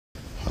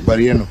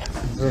Habari yenu?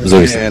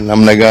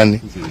 Namna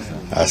gani?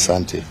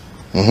 Asante.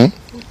 Mr.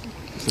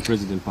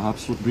 President,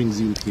 perhaps what brings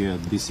you here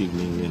this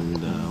evening and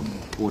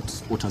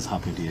what has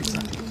happened here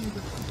exactly?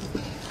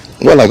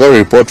 Well, I got a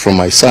report from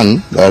my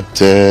son that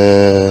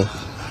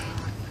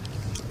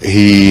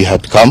he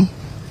had come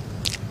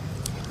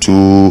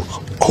to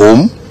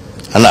home,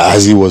 and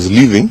as he was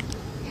leaving,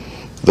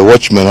 the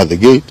watchman at the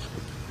gate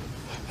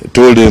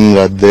told him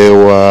that there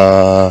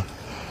were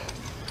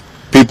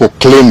people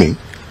claiming,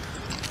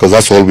 because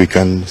that's all we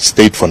can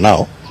state for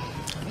now,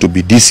 to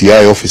be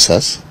DCI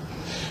officers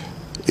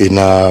in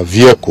a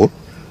vehicle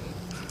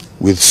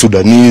with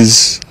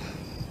Sudanese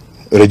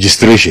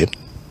registration,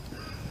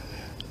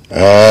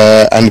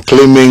 and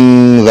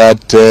claiming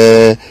that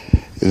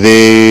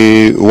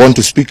they want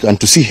to speak and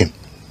to see him.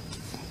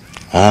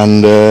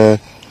 And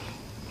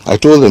I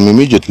told them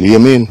immediately, I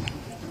mean,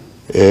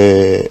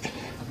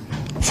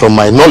 from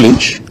my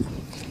knowledge,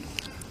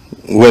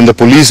 when the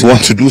police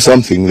want to do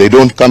something, they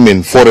don't come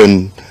in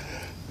foreign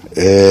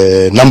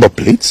number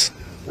plates.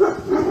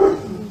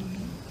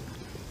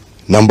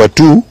 Number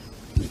two,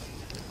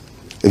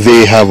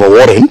 they have a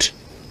warrant.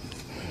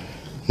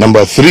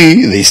 Number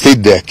three, they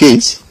state their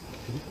case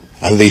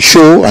and they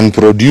show and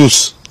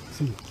produce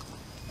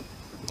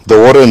the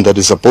warrant that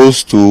is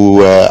supposed to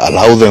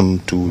allow them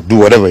to do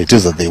whatever it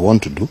is that they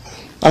want to do.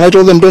 And I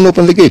told them, don't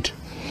open the gate.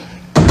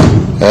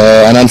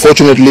 And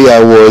unfortunately,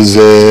 I was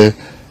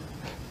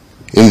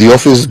in the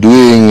office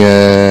doing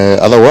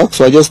other work,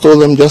 so I just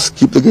told them, just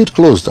keep the gate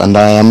closed. And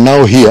I am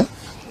now here,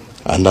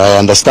 and I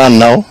understand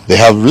now they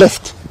have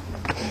left.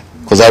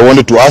 Because I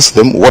wanted to ask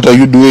them, what are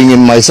you doing in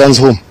my son's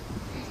home?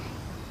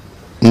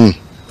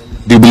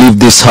 Do you believe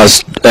this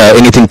has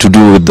anything to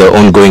do with the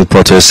ongoing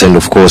protests and,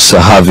 of course,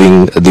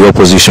 having the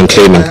opposition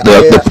claiming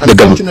the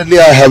government? Unfortunately,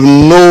 I have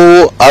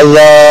no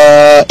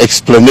other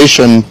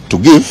explanation to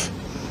give,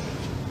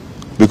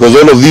 because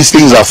all of these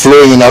things are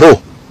flowing in a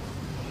row.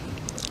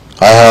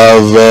 I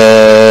have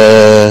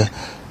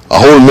a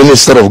whole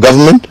minister of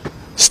government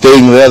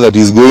staying there that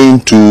is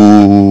going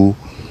to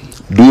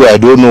do I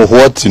don't know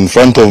what in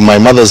front of my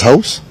mother's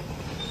house.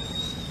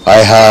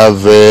 I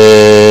have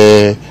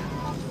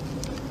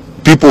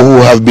people who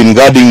have been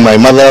guarding my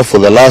mother for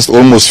the last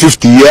almost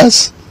 50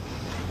 years,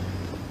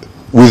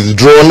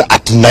 withdrawn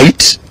at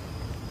night.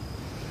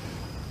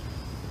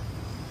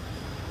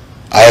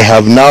 I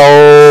have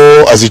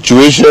now a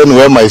situation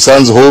where my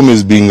son's home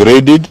is being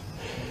raided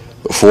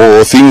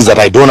for things that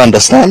I don't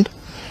understand.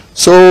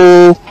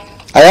 So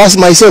I ask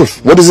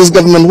myself, what does this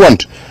government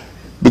want?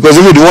 Because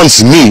if it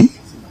wants me,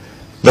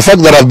 the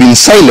fact that I've been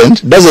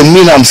silent doesn't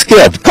mean I'm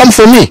scared. Come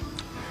for me.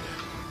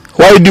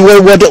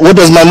 What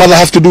does my mother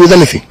have to do with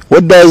anything?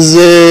 What does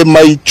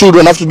my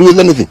children have to do with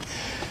anything?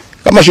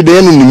 Kama shida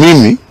yenu ni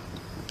mimi,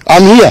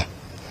 I'm here.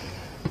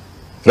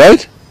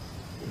 Right?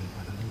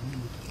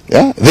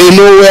 Yeah? They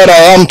know where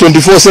I am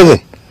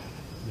 24/7.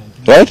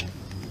 Right?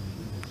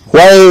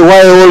 Why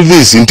all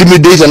this?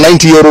 Intimidate a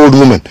 90-year-old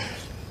woman.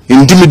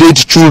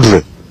 Intimidate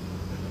children.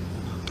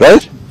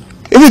 Right?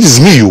 If it is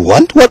me you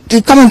want,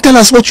 come and tell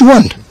us what you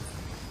want.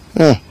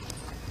 Yeah.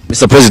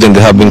 Mr. President,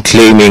 they have been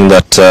claiming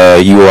that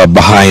you are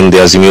behind the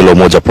Azimio la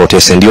Umoja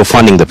protest and you're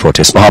funding the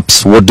protest.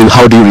 Perhaps,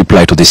 how do you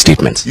reply to these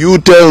statements? You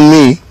tell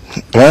me,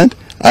 right?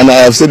 And I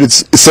have said it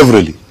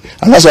severally.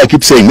 And that's why I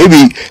keep saying,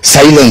 maybe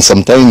silence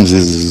sometimes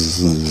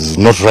is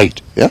not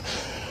right. Yeah?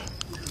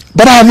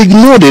 But I have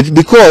ignored it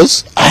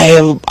because I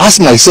have asked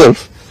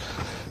myself,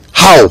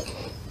 how?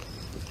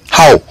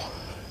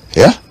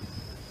 Yeah?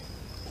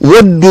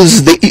 What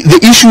does the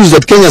issues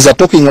that Kenyans are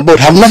talking about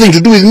have nothing to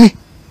do with me?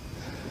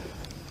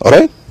 All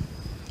right?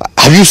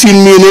 Have you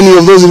seen me in any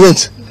of those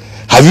events?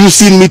 Have you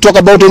seen me talk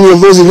about any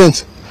of those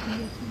events?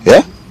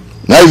 Yeah?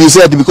 Now if you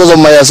say that because of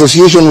my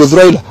association with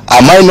Raila,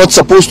 am I not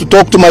supposed to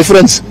talk to my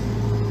friends?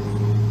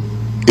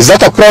 Is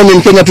that a crime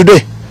in Kenya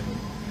today?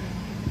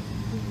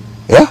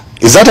 Yeah?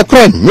 Is that a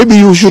crime? Maybe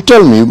you should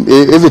tell me.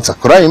 If it's a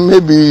crime,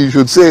 maybe you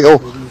should say, oh,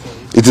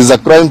 it is a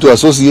crime to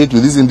associate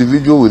with this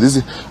individual, with this.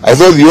 I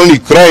thought the only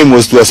crime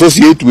was to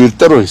associate with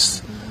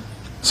terrorists.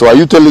 So are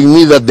you telling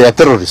me that they are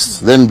terrorists?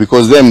 Then,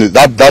 because then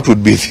that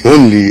would be the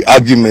only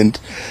argument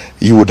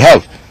you would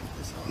have.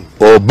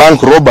 Or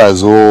bank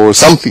robbers or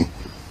something.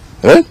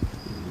 Right?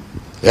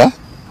 Yeah?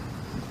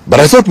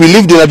 But I thought we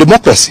lived in a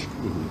democracy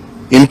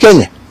in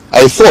Kenya.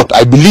 I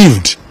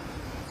believed.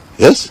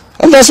 Yes?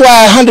 And that's why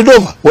I handed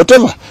over,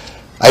 whatever.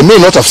 I may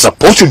not have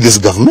supported this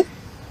government.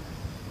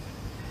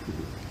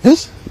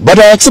 Yes? But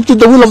I accepted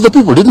the will of the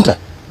people, didn't I?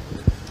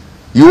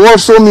 You all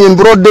saw me in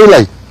broad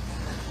daylight.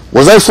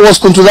 Was I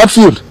forced into that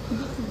field?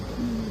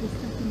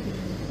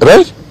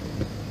 Right?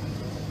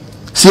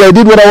 See, I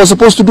did what I was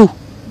supposed to do.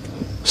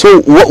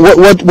 So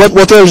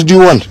what else do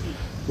you want?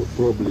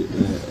 Probably,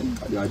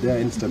 are there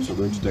any steps you're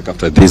going to take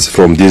after this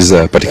from this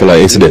particular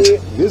incident?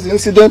 This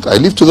incident, I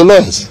leave to the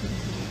lawyers.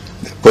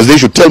 Because they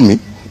should tell me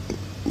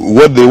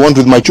what they want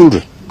with my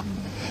children.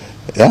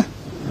 Yeah?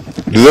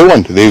 Do they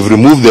want? They've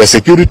removed their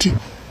security.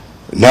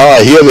 Now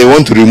I hear they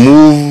want to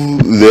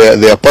remove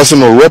their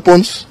personal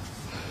weapons.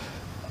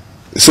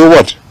 So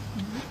what?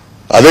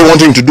 Are they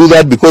wanting to do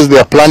that because they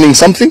are planning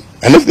something?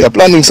 And if they are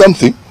planning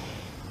something,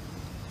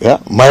 yeah,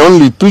 my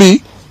only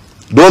plea,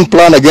 don't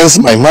plan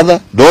against my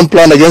mother, don't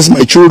plan against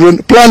my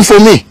children, plan for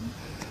me.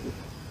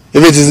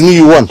 If it is me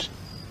you want,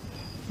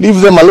 leave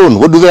them alone.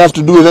 What do they have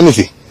to do with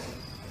anything?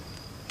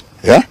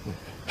 Yeah?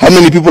 How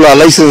many people are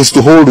licensed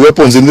to hold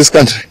weapons in this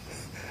country?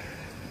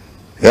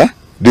 Yeah?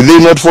 Did they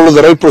not follow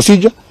the right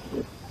procedure?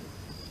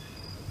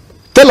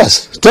 Tell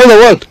us, tell the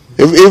world.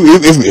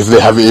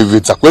 If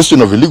it's a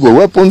question of illegal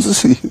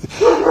weapons,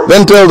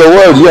 then tell the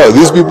world, yeah,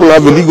 these people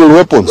have illegal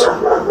weapons.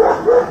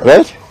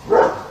 Right?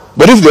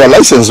 But if they are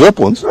licensed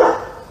weapons,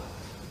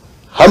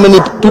 how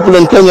many people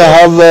in Kenya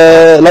have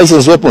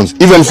licensed weapons?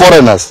 Even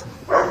foreigners.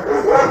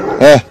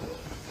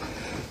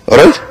 All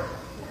right?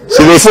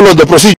 So they follow the procedure.